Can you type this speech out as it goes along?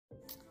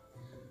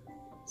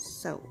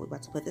So we're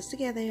about to put this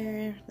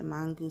together. The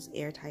Mongoose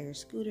Air Tire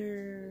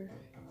Scooter.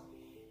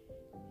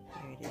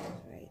 There it is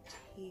right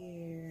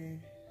here.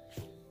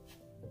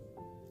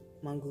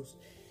 Mongoose.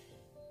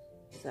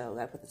 So we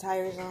gotta put the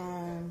tires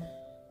on,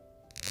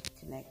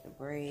 connect the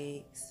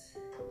brakes,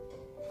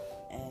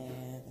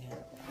 and the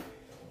handlebar.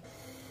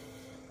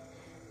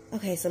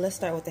 Okay, so let's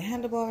start with the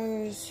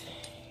handlebars.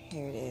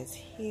 Here it is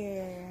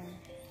here.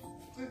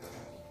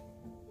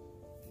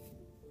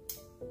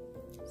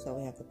 So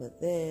we have to put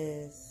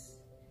this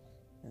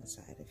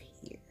inside of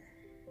here.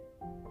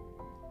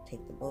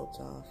 Take the bolts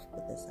off,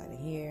 put this side of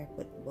here,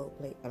 put the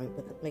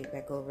put the plate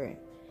back over it,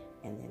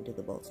 and then do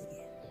the bolts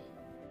again.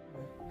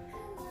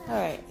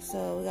 Alright,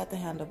 so we got the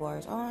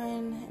handlebars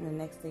on, and the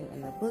next thing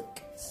in the book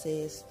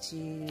says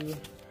to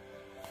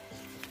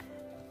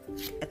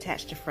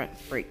attach the front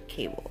brake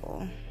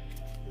cable.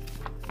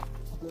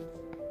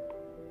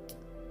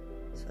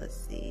 So let's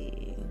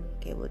see.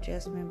 Cable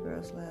adjustment,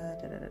 barrel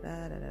slide,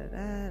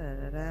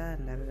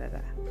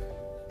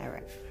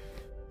 Alright.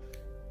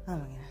 Oh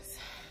my goodness.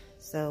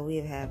 So we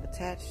have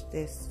attached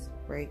this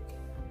front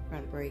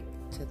brake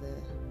to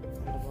the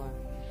handlebar.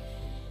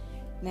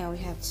 Now we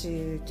have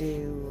to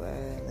do,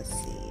 let's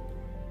see.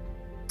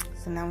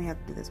 So now we have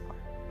to do this part.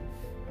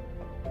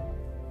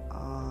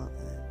 All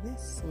of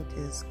this, which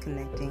is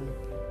connecting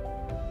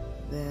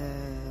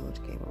the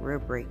rear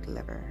brake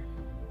lever.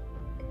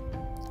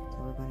 So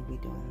we're going to be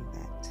doing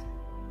that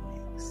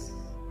next.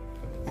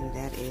 And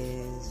that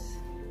is,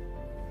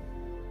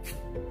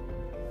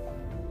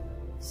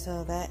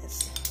 so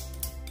that's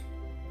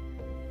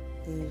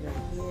these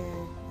right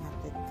here. I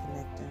have to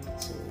connect them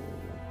to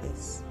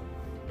this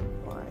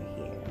bar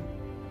here.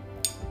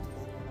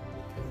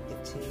 And then connect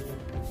it to the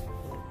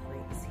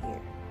brakes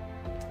here.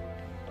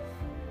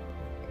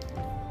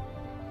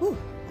 Whew,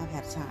 I've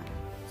had time.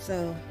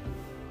 So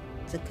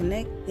to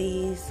connect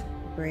these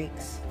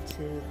brakes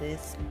to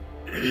this,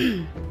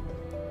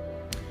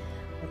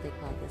 what they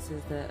call this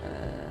is the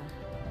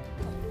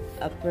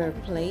upper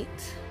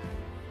plate.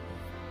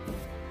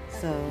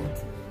 So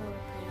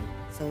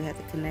we have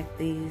to connect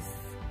these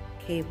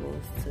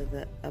cables to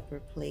the upper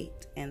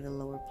plate and the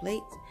lower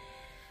plate.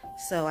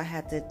 So I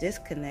had to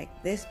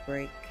disconnect this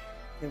brake,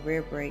 the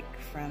rear brake,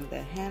 from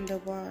the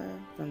handlebar,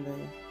 from the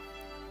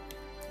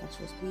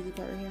actual squeezy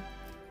part right here,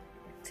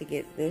 to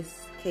get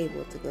this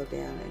cable to go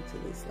down into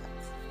these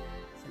slots.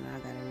 So now I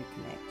gotta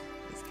reconnect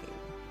this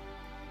cable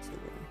to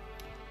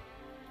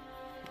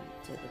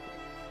the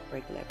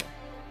brake lever.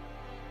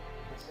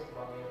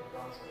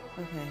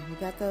 Okay, we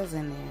got those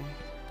in there.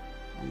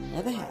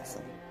 Another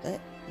hassle, but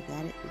we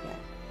got it.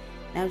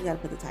 Now we just gotta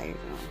put the tires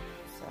on.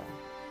 So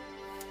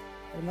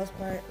for the most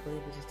part, we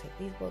will just take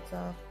these bolts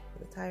off,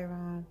 put the tire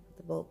on, put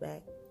the bolt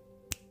back.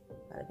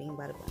 Bada bing,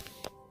 bada boom.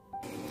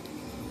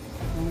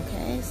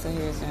 Okay, so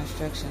here's the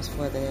instructions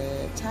for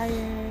the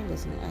tire.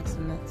 Listen to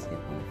axle nuts, hip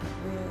on the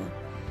wheel.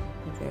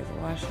 If there's a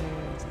washer,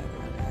 it's like the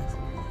axle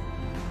nut.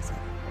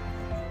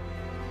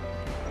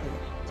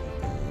 Take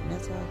the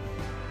nuts off,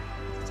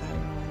 put the tire on,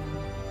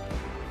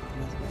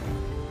 and that's about it.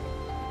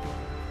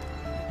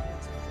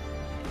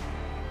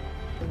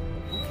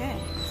 Okay,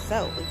 so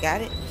we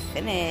got it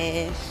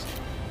finished.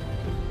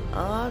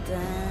 All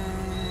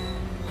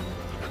done.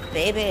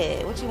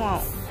 Baby, what you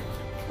want?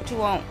 What you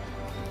want?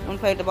 You want to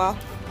play with the ball?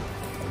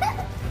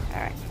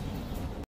 All right.